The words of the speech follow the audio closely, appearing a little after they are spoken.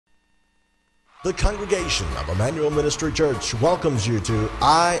The congregation of Emmanuel Ministry Church welcomes you to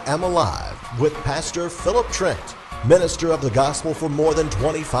I Am Alive with Pastor Phillip Trent, minister of the gospel for more than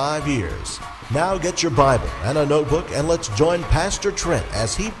 25 years. Now get your Bible and a notebook and let's join Pastor Trent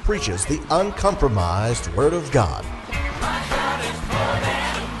as he preaches the uncompromised Word of God.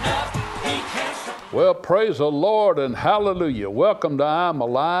 Well, praise the Lord and hallelujah. Welcome to I'm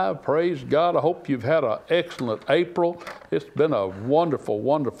Alive. Praise God. I hope you've had an excellent April. It's been a wonderful,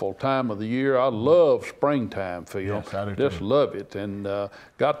 wonderful time of the year. I love springtime, Phil. Yes, I do Just too. love it. And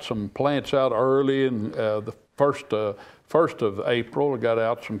got some plants out early, and the first of April, I got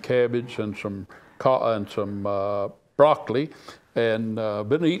out some cabbage and some broccoli. And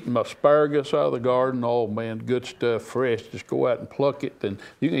been eating my asparagus out of the garden. Oh man, good stuff, fresh. Just go out and pluck it, and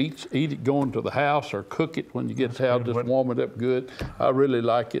you can eat it going to the house or cook it when you get to the house. Just warm it up good. I really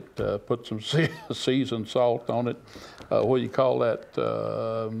like it. Put some seasoned salt on it. What do you call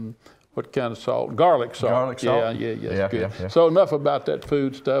that? What kind of salt? Garlic salt. Garlic salt? Yeah, good. Yeah. So enough about that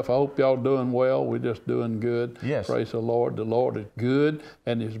food stuff. I hope y'all doing well. We're just doing good. Yes. Praise the Lord. The Lord is good,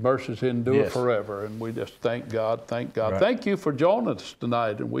 and His mercies endure forever. And we just thank God. Thank God. Right. Thank you for joining us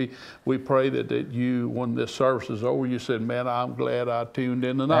tonight. And we pray that you, when this service is over, you said, man, I'm glad I tuned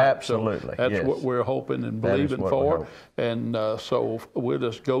in tonight. Absolutely. So that's what we're hoping and believing for. And so we'll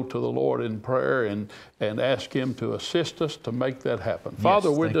just go to the Lord in prayer and ask Him to assist us to make that happen. Yes,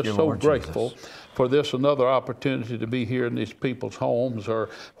 Father, we're thank just you, so Lord grateful Jesus. for this another opportunity to be here in these people's homes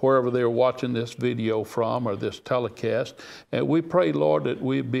or wherever they're watching this video from or this telecast. And we pray, Lord, that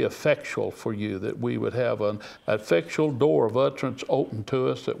we'd be effectual for you, that we would have an effectual door of utterance open to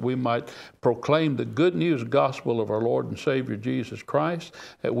us, that we might proclaim the good news gospel of our Lord and Savior Jesus Christ,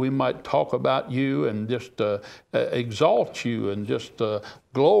 that we might talk about you and just exalt you and just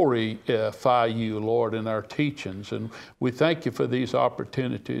glorify you, Lord, in our teachings. And we thank you for these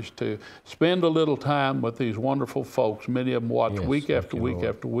opportunities to spend a little time with these wonderful folks. Many of them watch week after week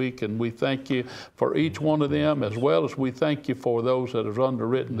after week, and we thank you for each one of them, as well as we thank you for those that have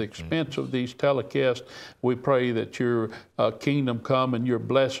underwritten the expense of these telecasts. We pray that your kingdom come and your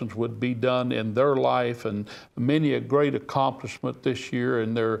blessings would be done in their life, and many a great accomplishment this year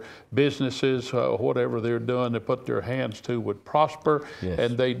in their businesses, whatever they're doing, they put their hands to would prosper. Yes.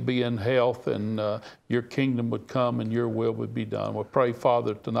 And they'd be in health, and your kingdom would come and your will would be done. We pray,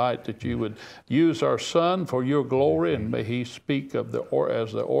 Father, tonight that you would use our son for your glory, and may he speak of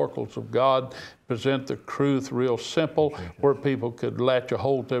as the oracles of God, present the truth real simple, where people could latch a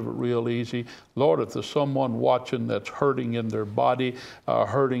hold of it real easy. Lord, if there's someone watching that's hurting in their body,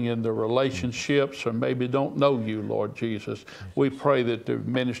 hurting in their relationships, or maybe don't know you, Lord Jesus, we pray that the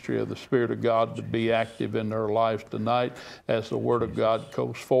ministry of the Spirit of God would be active in their lives tonight as the Word of God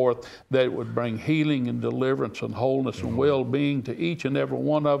goes forth, that it would bring healing and deliverance and wholeness and well-being to each and every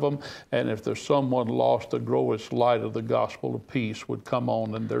one of them. And if there's someone lost, the glorious light of the gospel of peace would come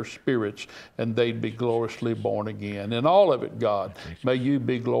on in their spirits, and they'd be gloriously born again. In all of it, God, may you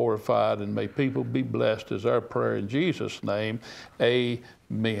be glorified and may people be blessed is our prayer in Jesus' name. Amen.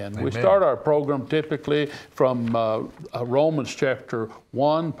 Amen. We start our program typically from Romans chapter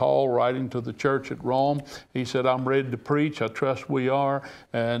 1, Paul writing to the church at Rome. He said, I'm ready to preach. I trust we are.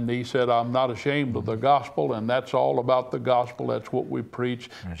 And he said, I'm not ashamed of the gospel. And that's all about the gospel. That's what we preach.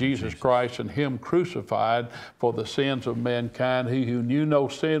 Jesus Christ and Him crucified for the sins of mankind. He who knew no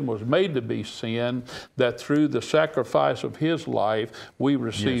sin was made to be sin, that through the sacrifice of His life, we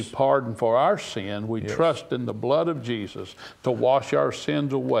receive pardon for our sin. We trust in the blood of Jesus to wash our sins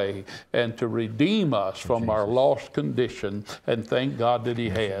away and to redeem us from our lost condition, and thank God that He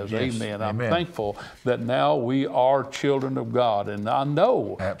has. Amen. I'm thankful that now we are children of God, and I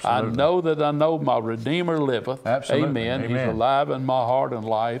know that I know my Redeemer liveth. Amen. He's alive in my heart and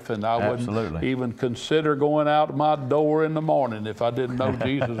life, and I wouldn't even consider going out my door in the morning if I didn't know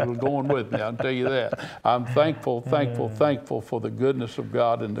Jesus was going with me. I'll tell you that. I'm thankful for the goodness of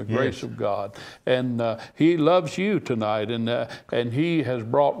God and the grace of God, and He loves you tonight, and He has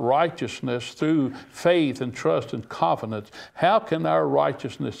brought righteousness through faith and trust and confidence. How can our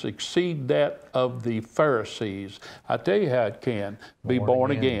righteousness exceed that of the Pharisees? I tell you how it can. Be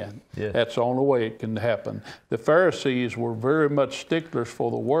born again. Yes. That's the only way it can happen. The Pharisees were very much sticklers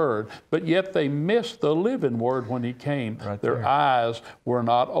for the Word, but yet they missed the living Word when He came. Their eyes were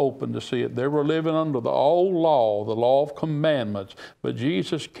not open to see it. They were living under the old law, the law of commandments, but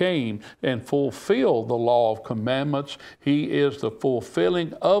Jesus came and fulfilled the law of commandments. He is the fulfillment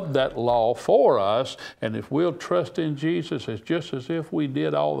fulfilling of that law for us. And if we'll trust in Jesus, it's just as if we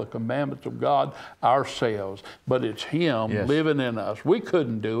did all the commandments of God ourselves. But it's Him living in us. We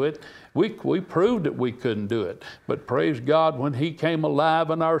couldn't do it. We proved that we couldn't do it. But praise God, when He came alive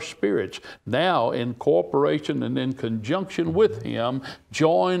in our spirits, now in cooperation and in conjunction with Him,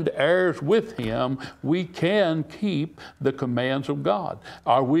 joined heirs with Him, we can keep the commands of God.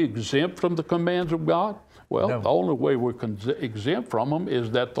 Are we exempt from the commands of God? Well, no. The only way we're exempt from them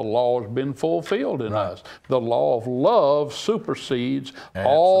is that the law has been fulfilled in us. The law of love supersedes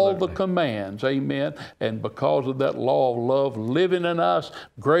all the commands. Amen. And because of that law of love living in us,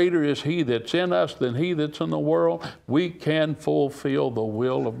 greater is He that's in us than he that's in the world. We can fulfill the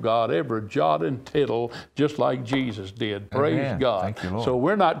will of God, every jot and tittle, just like Jesus did. Praise God. Thank you, Lord. So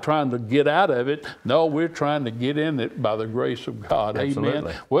we're not trying to get out of it. No, we're trying to get in it by the grace of God. Absolutely.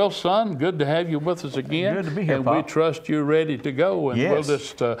 Amen. Well, son, good to have you with us again. Good to be here, and Pop. we trust you're ready to go, and we'll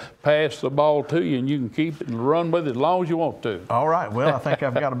just pass the ball to you, and you can keep it and run with it as long as you want to. All right. Well, I think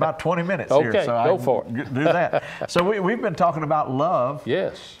I've got about 20 minutes okay, here, so go for it. Do that. So we've been talking about love.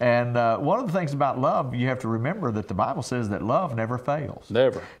 Yes. And one of the things about love, you have to remember that the Bible says that love never fails.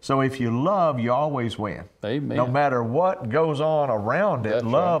 Never. So if you love, you always win. Amen. No matter what goes on around it,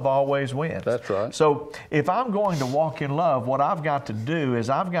 love always wins. That's right. So if I'm going to walk in love, what I've got to do is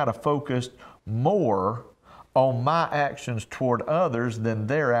I've got to focus more on my actions toward others than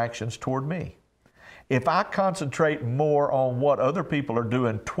their actions toward me. If I concentrate more on what other people are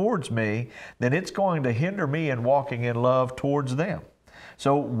doing towards me, then it's going to hinder me in walking in love towards them.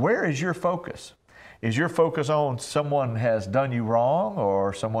 So where is your focus? Is your focus on someone has done you wrong,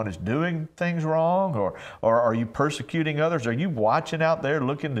 or someone is doing things wrong, or are you persecuting others? Are you watching out there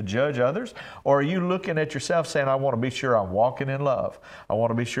looking to judge others? Or are you looking at yourself saying, I want to be sure I'm walking in love. I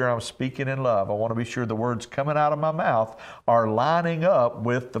want to be sure I'm speaking in love. I want to be sure the words coming out of my mouth are lining up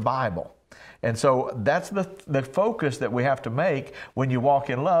with the Bible. And so that's the focus that we have to make when you walk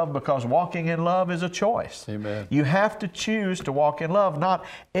in love, because walking in love is a choice. Amen. You have to choose to walk in love. Not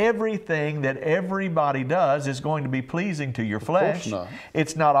everything that everybody does is going to be pleasing to your flesh. Of course not.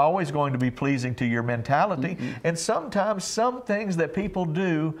 It's not always going to be pleasing to your mentality. And sometimes some things that people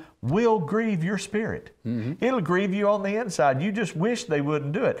do will grieve your spirit. It'll grieve you on the inside. You just wish they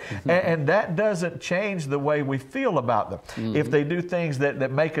wouldn't do it. And that doesn't change the way we feel about them. If they do things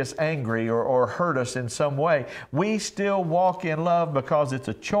that make us angry or hurt us in some way, we still walk in love because it's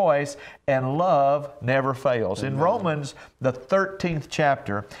a choice, and love never fails. In Romans, the 13th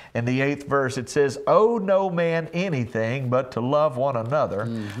chapter, in the 8th verse, it says, "Owe no man anything but to love one another,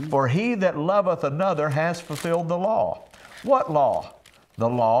 for he that loveth another has fulfilled the law." What law? The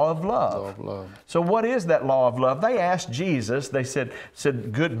law of love. Law of love. So what is that law of love? They asked Jesus, they said,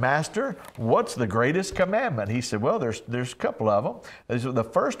 "Good master, what's the greatest commandment?" He said, well, there's a couple of them. The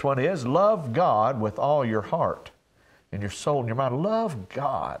first one is love God with all your heart and your soul and your mind. Love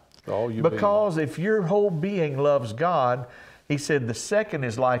God. Because if your whole being loves God, he said, the second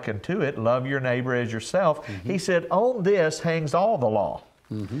is like unto it, love your neighbor as yourself. He said, on this hangs all the law.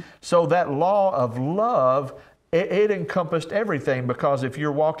 So that law of love, it encompassed everything, because if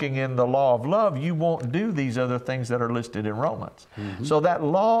you're walking in the law of love, you won't do these other things that are listed in Romans. So that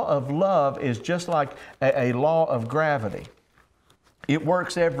law of love is just like a law of gravity. It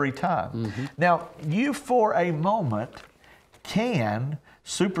works every time. Now, you for a moment can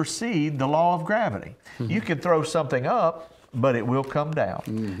supersede the law of gravity. You can throw something up, but it will come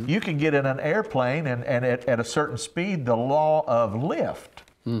down. You can get in an airplane and at a certain speed, the law of lift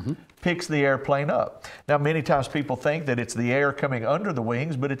picks the airplane up. Now, many times people think that it's the air coming under the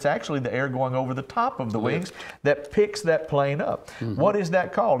wings, but it's actually the air going over the top of the wings that picks that plane up. What is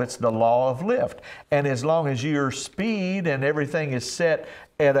that called? It's the law of lift. And as long as your speed and everything is set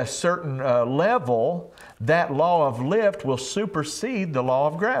at a certain level, that law of lift will supersede the law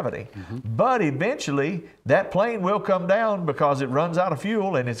of gravity. But eventually, that plane will come down because it runs out of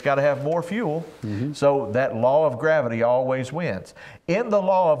fuel and it's got to have more fuel. So that law of gravity always wins. In the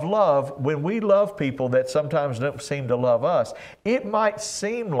law of love, when we love people that sometimes don't seem to love us, it might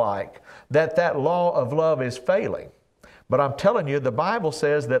seem like that law of love is failing. But I'm telling you, the Bible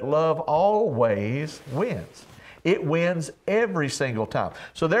says that love always wins. It wins every single time.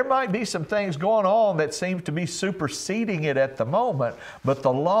 So there might be some things going on that seem to be superseding it at the moment, but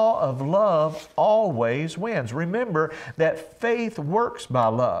the law of love always wins. Remember that faith works by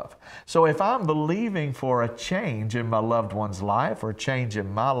love. So if I'm believing for a change in my loved one's life, or a change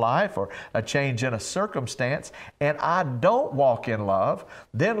in my life, or a change in a circumstance, and I don't walk in love,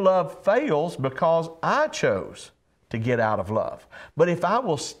 then love fails because I chose to get out of love. But if I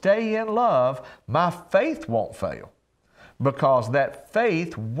will stay in love, my faith won't fail. because that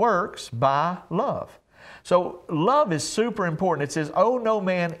faith works by love. So love is super important. It says, owe no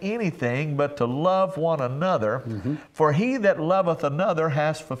man anything but to love one another, for he that loveth another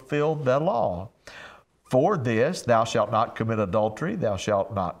has fulfilled the law. For this, thou shalt not commit adultery, thou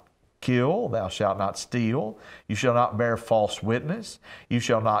shalt not kill, thou shalt not steal, you shall not bear false witness, you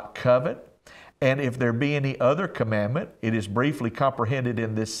shall not covet. And if there be any other commandment, it is briefly comprehended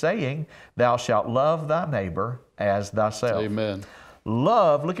in this saying, thou shalt love thy neighbor as thyself. Amen.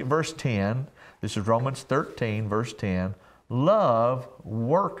 Love, look at verse 10. This is Romans 13, verse 10. Love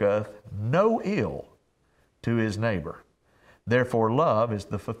worketh no ill to his neighbor. Therefore, love is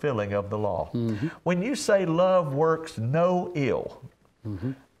the fulfilling of the law. When you say love works no ill,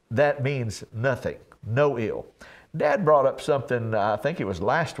 that means nothing, no ill. Dad brought up something, I think it was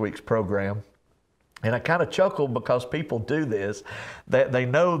last week's program, and I kind of chuckled because people do this, that they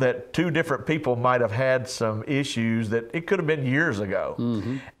know that two different people might have had some issues that it could have been years ago.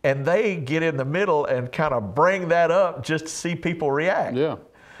 And they get in the middle and kind of bring that up just to see people react. Yeah,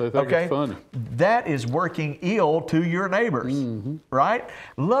 they think it's funny. That is working ill to your neighbors, right?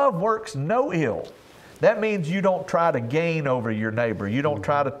 Love works no ill. That means you don't try to gain over your neighbor. You don't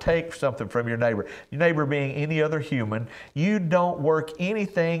try to take something from your neighbor being any other human. You don't work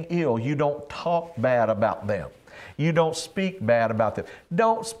anything ill. You don't talk bad about them. You don't speak bad about them.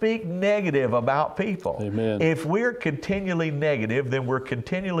 Don't speak negative about people. Amen. If we're continually negative, then we're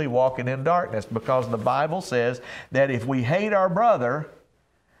continually walking in darkness, because the Bible says that if we hate our brother,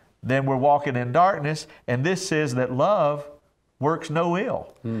 then we're walking in darkness, and this says that love works no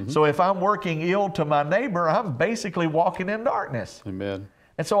ill. So if I'm working ill to my neighbor, I'm basically walking in darkness. Amen.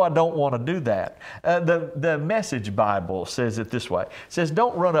 And so I don't want to do that. The Message Bible says it this way. It says,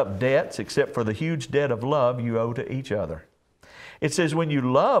 don't run up debts except for the huge debt of love you owe to each other. It says, when you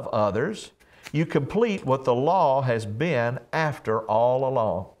love others, you complete what the law has been after all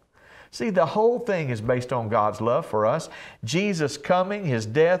along. See, the whole thing is based on God's love for us. Jesus' coming, His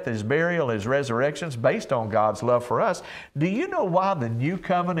death, His burial, His resurrection is based on God's love for us. Do you know why the new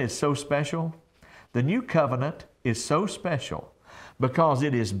covenant is so special? The new covenant is so special because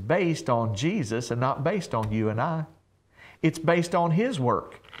it is based on Jesus and not based on you and I. It's based on His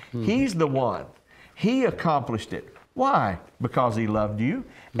work. He's the one. He accomplished it. Why? Because He loved you,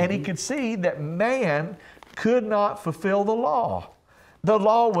 and He could see that man could not fulfill the law. The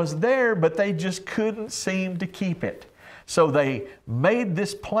law was there, but they just couldn't seem to keep it. So they made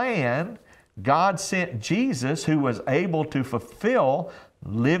this plan. God sent Jesus, who was able to fulfill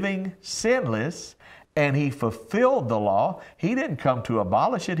living sinless, and He fulfilled the law. He didn't come to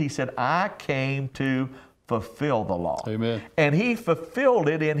abolish it. He said, I came to fulfill the law. Amen. And He fulfilled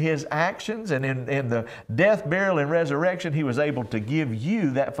it in His actions, and in the death, burial, and resurrection, He was able to give you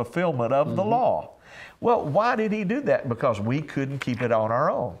that fulfillment of the law. Well, why did He do that? Because we couldn't keep it on our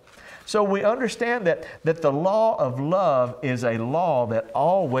own. So we understand that the law of love is a law that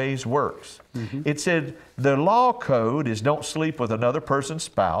always works. It said the law code is don't sleep with another person's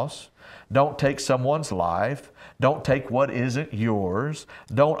spouse, don't take someone's life, don't take what isn't yours,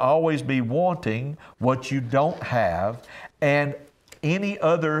 don't always be wanting what you don't have, and any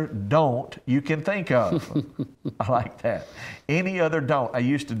other don't you can think of. I like that. Any other don't. I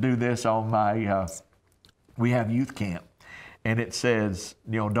used to do this on my, we have youth camp. And it says,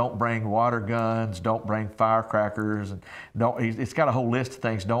 you know, don't bring water guns, don't bring firecrackers, and it's got a whole list of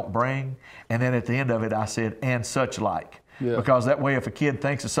things don't bring. And then at the end of it, I said, and such like. Yeah. Because that way, if a kid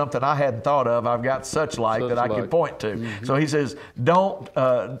thinks of something I hadn't thought of, I've got such like that I can point to. So he says, don't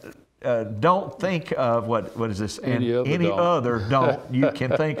think of, what is this? Any other don't you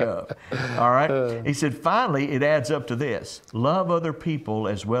can think of. All right? He said, finally, it adds up to this. Love other people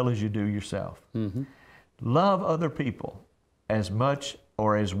as well as you do yourself. Love other people as much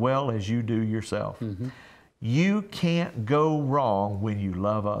or as well as you do yourself. You can't go wrong when you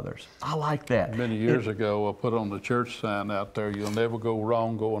love others. I like that. Many years ago, I put on the church sign out there, you'll never go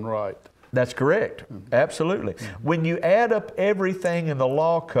wrong going right. That's correct. Absolutely. When you add up everything in the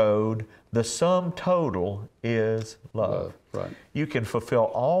law code, the sum total is love. Right. You can fulfill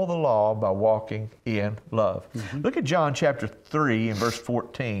all the law by walking in love. Look at John chapter 3 and verse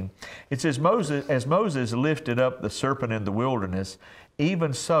 14. It says, as Moses lifted up the serpent in the wilderness,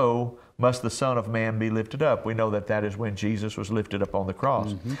 even so must the Son of Man be lifted up. We know that that is when Jesus was lifted up on the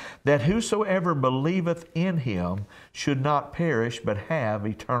cross. That whosoever believeth in Him should not perish, but have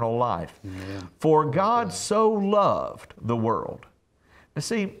eternal life. For God so loved the world. Now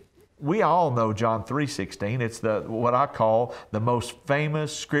see, we all know John 3:16. It's what I call the most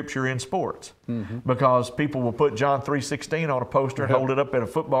famous scripture in sports, because people will put John 3:16 on a poster and hold it up at a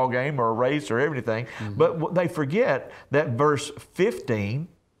football game or a race or everything. But they forget that verse 15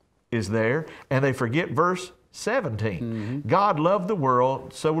 is there, and they forget verse 17. God loved the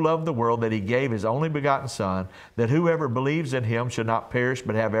world, so loved the world that He gave His only begotten Son, that whoever believes in Him should not perish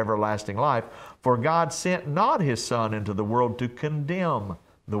but have everlasting life. For God sent not His Son into the world to condemn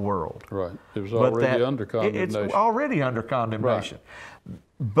the world. Right. It was already under condemnation. It's already under condemnation. Right.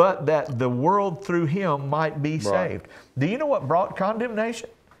 But that the world through Him might be saved. Do you know what brought condemnation?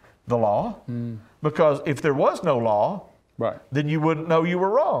 The law. Because if there was no law, then you wouldn't know you were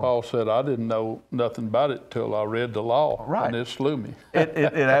wrong. Paul said, I didn't know nothing about it till I read the law, and it slew me. it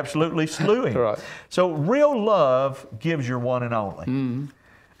absolutely slew him. Right. So real love gives your one and only.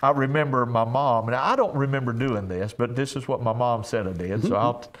 I remember my mom, and I don't remember doing this, but this is what my mom said I did.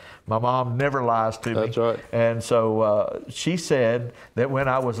 So my mom never lies to me. That's right. And so she said that when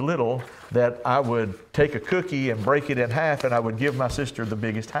I was little, that I would take a cookie and break it in half, and I would give my sister the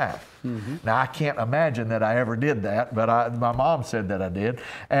biggest half. Now, I can't imagine that I ever did that, but my mom said that I did.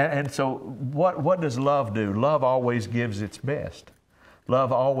 And so what does love do? Love always gives its best.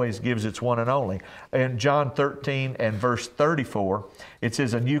 Love always gives its one and only. In John 13 and verse 34, it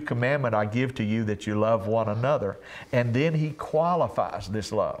says, a new commandment I give to you, that you love one another. And then He qualifies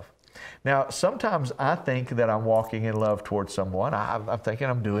this love. Now, sometimes I think that I'm walking in love towards someone. I'm thinking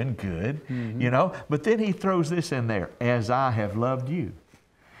I'm doing good, you know. But then He throws this in there, as I have loved you.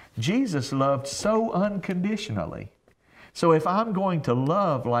 Jesus loved so unconditionally. So if I'm going to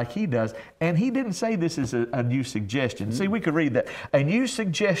love like He does, and He didn't say this is a new suggestion. See, we could read that. A new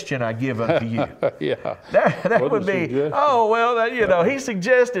suggestion I give unto you. That would be, you know, He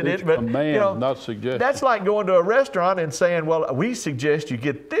suggested it, but command, you know, not suggestion. That's like going to a restaurant and saying, well, we suggest you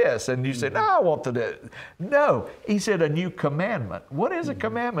get this, and you say, no, I want to. No, He said a new commandment. What is a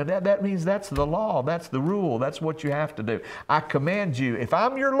commandment? That means that's the law, that's the rule, that's what you have to do. I command you, if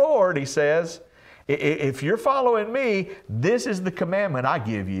I'm your Lord, He says, if you're following me, this is the commandment I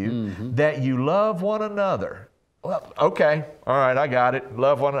give you, that you love one another. Well, okay, all right, I got it.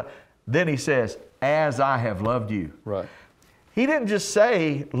 Love one another. Then He says, as I have loved you. Right. He didn't just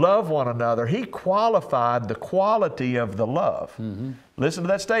say love one another. He qualified the quality of the love. Listen to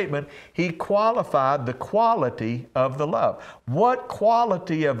that statement. He qualified the quality of the love. What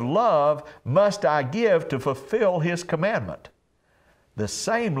quality of love must I give to fulfill His commandment? The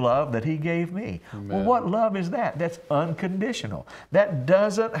same love that He gave me. Amen. Well, what love is that? That's unconditional. That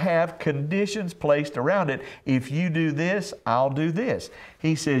doesn't have conditions placed around it. If you do this, I'll do this.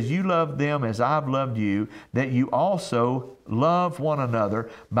 He says, you love them as I've loved you, that you also love one another.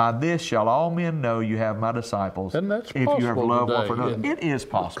 By this shall all men know you have my disciples. And that's if you have love one for another. It is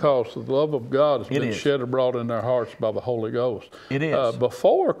possible. Because the love of God has been shed abroad in their hearts by the Holy Ghost. It is.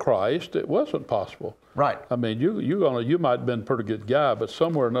 Before Christ, it wasn't possible. Right. I mean, you might have been a pretty good guy, but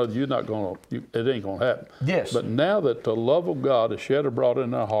somewhere or another, it ain't going to happen. Yes. But now that the love of God is shed abroad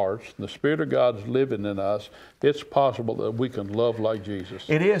in our hearts, and the Spirit of God is living in us, it's possible that we can love like Jesus.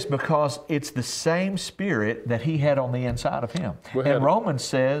 It is, because it's the same Spirit that He had on the inside of Him. And Romans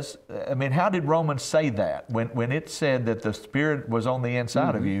says, I mean, how did Romans say that? When it said that the Spirit was on the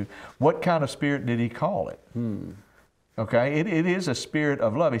inside of you, what kind of Spirit did He call it? Okay, it is a spirit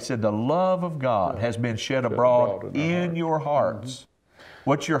of love. He said the love of God has been shed abroad in your hearts.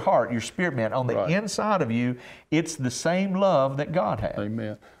 What's your heart? Your spirit, man. On the inside of you, it's the same love that God had.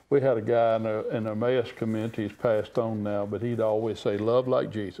 Amen. We had a guy in the Emmaus community, he's passed on now, but he'd always say, love like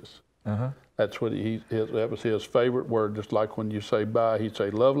Jesus. That's what that was his favorite word. Just like when you say bye, he'd say,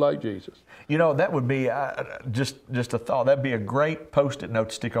 love like Jesus. You know, that would be just a thought. That'd be a great Post-it note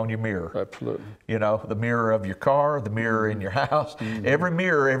to stick on your mirror. Absolutely. You know, the mirror of your car, the mirror in your house. Every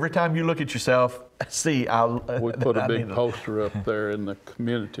mirror, every time you look at yourself, see, we put a big poster up there in the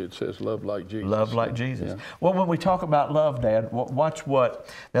community that says, love like Jesus. Love like Jesus. Yeah. Well, when we talk about love, Dad, watch what.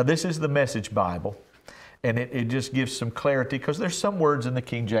 Now, this is the Message Bible. And it just gives some clarity, because there's some words in the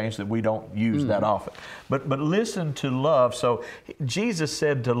King James that we don't use that often. But listen to love. So Jesus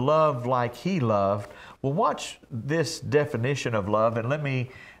said to love like He loved. Well, watch this definition of love, and let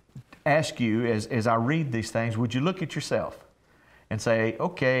me ask you, as I read these things, would you look at yourself and say,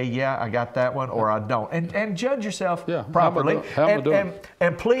 okay, yeah, I got that one, or I don't, and judge yourself properly.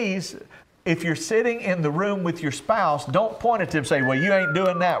 And please, if you're sitting in the room with your spouse, don't point at them and say, well, you ain't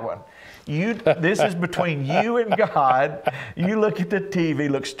doing that one. This is between you and God. You look at the TV,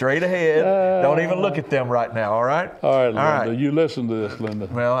 look straight ahead. Don't even look at them right now, all right? All right, Linda, you listen to this, Linda.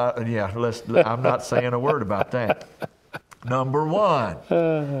 Well, I'm not saying a word about that. Number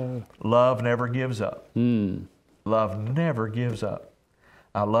one, love never gives up. Love never gives up.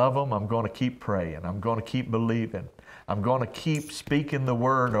 I love them. I'm going to keep praying. I'm going to keep believing. I'm going to keep speaking the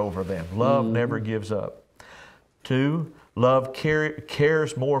word over them. Love never gives up. 2, love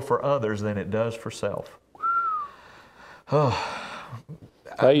cares more for others than it does for self.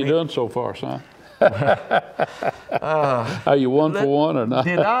 How you doing so far, son? Are you one for one or not?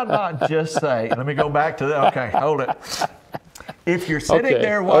 Did I not just say, let me go back to that. Okay, hold it. If you're sitting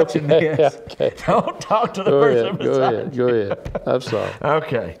there watching this, don't talk to the person beside you. Go ahead. I'm sorry.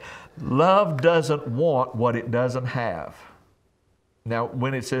 Okay. Love doesn't want what it doesn't have. Now,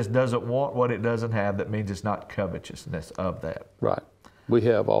 when it says doesn't want what it doesn't have, that means it's not covetousness of that. Right. We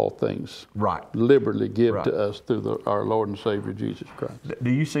have all things right. liberally give to us through our Lord and Savior Jesus Christ. Do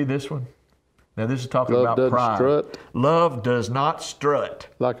you see this one? Now, this is talking Love about pride. Strut. Love does not strut.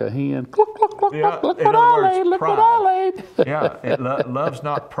 Like a hen. Cluck, cluck, cluck, Yeah, cluck, look in what other I words, laid, look pride. what I laid. Yeah, love's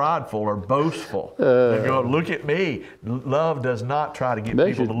not prideful or boastful. They go, look at me. Love does not try to get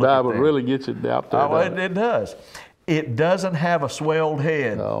people to look Bible at them. really gets it out there. Oh, it does. It doesn't have a swelled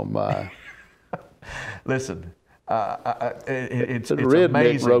head. Oh, my. Listen, it's redneck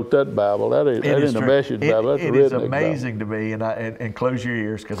amazing. wrote that Bible. That ain't a Message Bible. That's it a is redneck amazing Bible. to me, and close your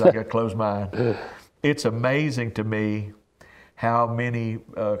ears because I got to close mine. It's amazing to me how many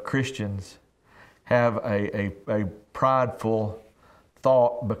Christians have a prideful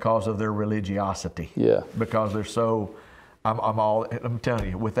thought because of their religiosity. Yeah. Because they're so, I'm telling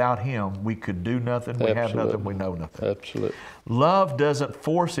you, without Him, we could do nothing, we have nothing, we know nothing. Absolutely. Love doesn't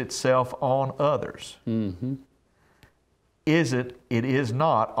force itself on others. Mm-hmm. It is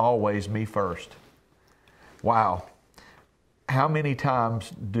not always me first. Wow. How many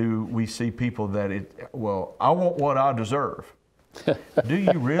times do we see people that I want what I deserve. Do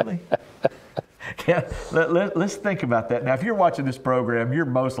you really? Let's think about that. Now, if you're watching this program, you're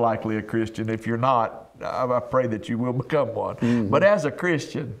most likely a Christian. If you're not, I pray that you will become one. Mm-hmm. But as a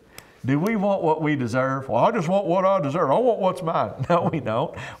Christian, do we want what we deserve? Well, I just want what I deserve. I want what's mine. No, we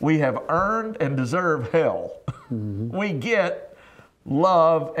don't. We have earned and deserve hell. Mm-hmm. We get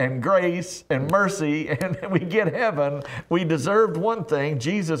love and grace and mercy, and we get heaven. We deserved one thing.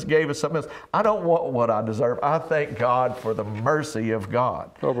 Jesus gave us something else. I don't want what I deserve. I thank God for the mercy of God.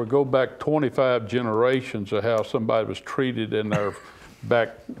 Well, we go back 25 generations of how somebody was treated in their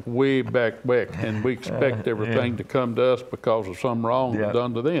way back, and we expect everything to come to us because of some wrong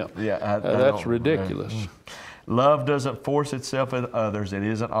done to them. That's ridiculous. Love doesn't force itself on others. It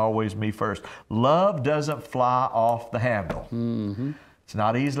isn't always me first. Love doesn't fly off the handle. Mm-hmm. It's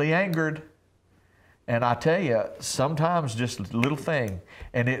not easily angered. And I tell you, sometimes just a little thing,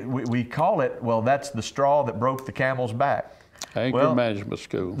 and we call it, well, that's the straw that broke the camel's back. Anger management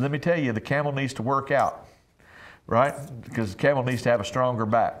school. Let me tell you, the camel needs to work out, right? Because the camel needs to have a stronger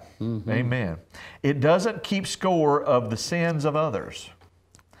back. Mm-hmm. Amen. It doesn't keep score of the sins of others.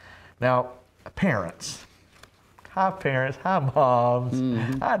 Now, parents. Hi, parents. Hi, moms.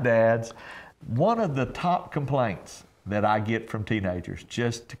 Mm-hmm. Hi, dads. One of the top complaints that I get from teenagers,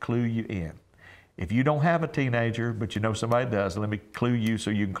 just to clue you in. If you don't have a teenager, but you know somebody does, let me clue you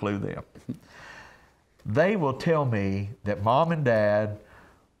so you can clue them. They will tell me that mom and dad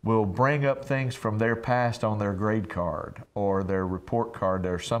will bring up things from their past on their grade card or their report card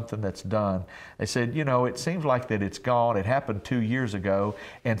or something that's done. They said, you know, it seems like that it's gone. It happened 2 years ago,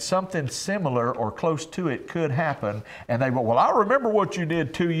 and something similar or close to it could happen. And they go, well, I remember what you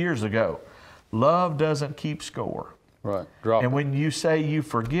did 2 years ago. Love doesn't keep score. Right. And when you say you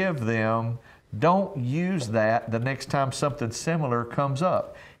forgive them, don't use that the next time something similar comes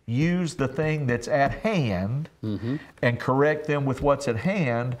up. Use the thing that's at hand and correct them with what's at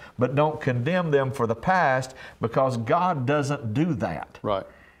hand, but don't condemn them for the past, because God doesn't do that. Right.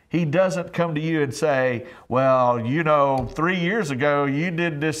 He doesn't come to you and say, well, you know, 3 years ago you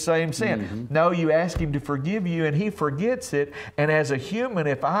did this same sin. Mm-hmm. No, you ask Him to forgive you and He forgets it. And as a human,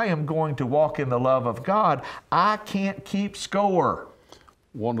 if I am going to walk in the love of God, I can't keep score.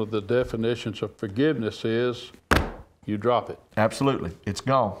 One of the definitions of forgiveness is you drop it. Absolutely. It's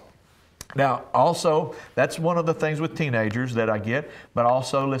gone. Now, also, that's one of the things with teenagers that I get, but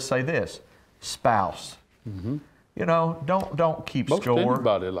also, let's say this, spouse. Mm-hmm. You know, don't keep score. Most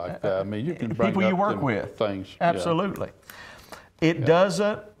anybody like that. I mean, you can bring people up you work with. Things. Absolutely. Yeah. It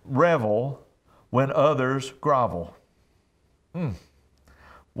doesn't revel when others grovel.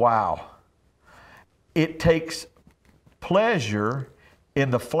 Wow. It takes pleasure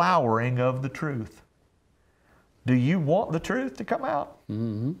in the flowering of the truth. Do you want the truth to come out?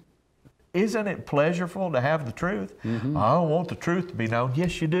 Mm-hmm. Isn't it pleasurable to have the truth? Mm-hmm. I don't want the truth to be known.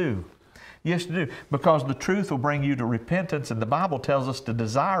 Yes, you do. Yes, you do. Because the truth will bring you to repentance, and the Bible tells us to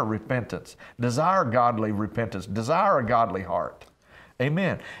desire repentance, desire godly repentance, desire a godly heart.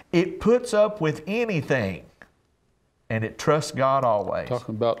 Amen. It puts up with anything, and it trusts God always.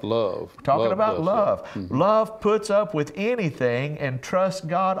 Talking about love. Talking about love. Love puts up with anything and trusts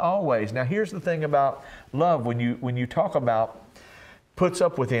God always. Now, here's the thing about love when you talk about puts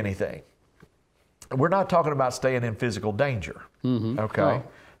up with anything. We're not talking about staying in physical danger. Okay? No.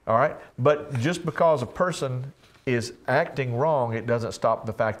 All right? But just because a person is acting wrong, it doesn't stop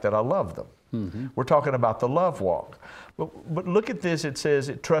the fact that I love them. We're talking about the love walk. But look at this. It says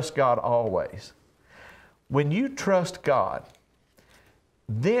it trusts God always. When you trust God,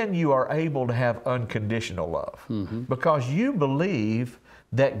 then you are able to have unconditional love because you believe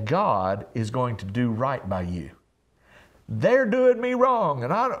that God is going to do right by you. They're doing me wrong,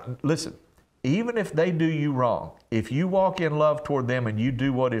 and I don't, listen, even if they do you wrong, if you walk in love toward them and you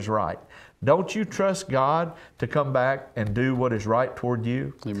do what is right, don't you trust God to come back and do what is right toward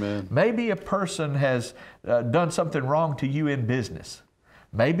you? Amen. Maybe a person has done something wrong to you in business.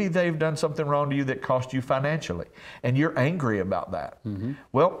 Maybe they've done something wrong to you that cost you financially, and you're angry about that.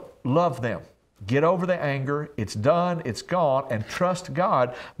 Well, love them. Get over the anger. It's done. It's gone. And trust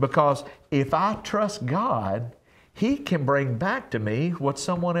God, because if I trust God, He can bring back to me what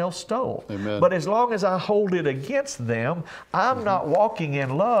someone else stole. Amen. But as long as I hold it against them, I'm not walking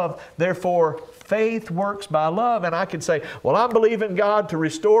in love. Therefore, faith works by love. And I can say, well, I'm believing God to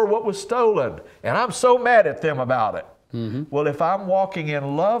restore what was stolen, and I'm so mad at them about it. Well, if I'm walking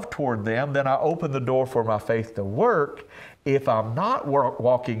in love toward them, then I open the door for my faith to work. If I'm not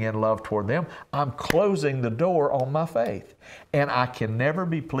walking in love toward them, I'm closing the door on my faith. And I can never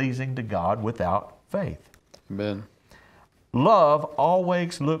be pleasing to God without faith. Amen. Love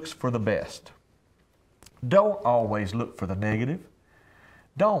always looks for the best. Don't always look for the negative.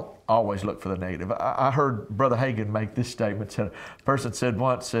 Don't always look for the negative. I heard Brother Hagin make this statement. A person said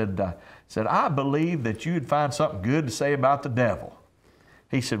once, I believe that you'd find something good to say about the devil.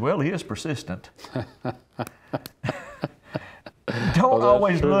 He said, well, he is persistent. Don't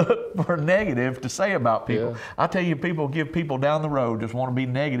always look for negative to say about people. Yeah. I tell you, people give people down the road just want to be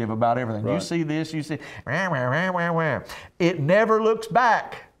negative about everything. Right. You see this, you see, wah, wah, wah, wah, wah. It never looks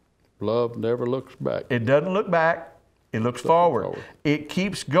back. Love never looks back. It doesn't look back. It looks forward. It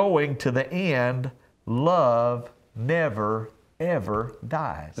keeps going to the end. Love never, ever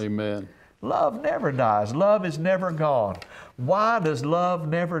dies. Amen. Love never dies. Love is never gone. Why does love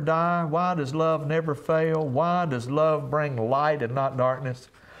never die? Why does love never fail? Why does love bring light and not darkness?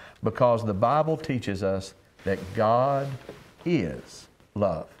 Because the Bible teaches us that God is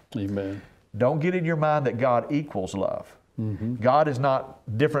love. Amen. Don't get in your mind that God equals love. God is not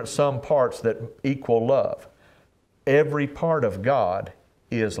different sum parts that equal love. Every part of God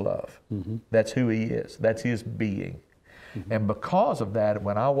is love. That's who He is. That's His being. And because of that,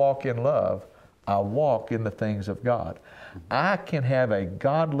 when I walk in love, I walk in the things of God. I can have a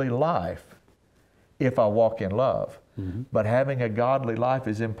godly life if I walk in love. But having a godly life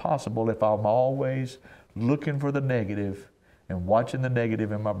is impossible if I'm always looking for the negative and watching the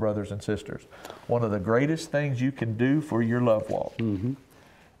negative in my brothers and sisters. One of the greatest things you can do for your love walk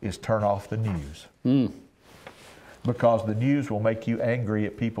is turn off the news. Because the news will make you angry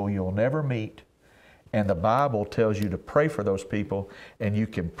at people you'll never meet. And the Bible tells you to pray for those people, and you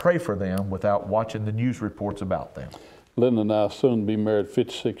can pray for them without watching the news reports about them. Linda and I soon be married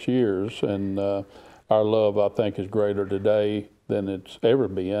 56 years, and our love, I think, is greater today than it's ever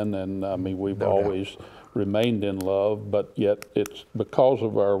been. And I mean, we've always remained in love, but yet it's because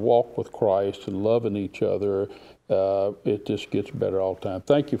of our walk with Christ and loving each other, it just gets better all the time.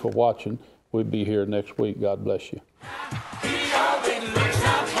 Thank you for watching. We'll be here next week. God bless you.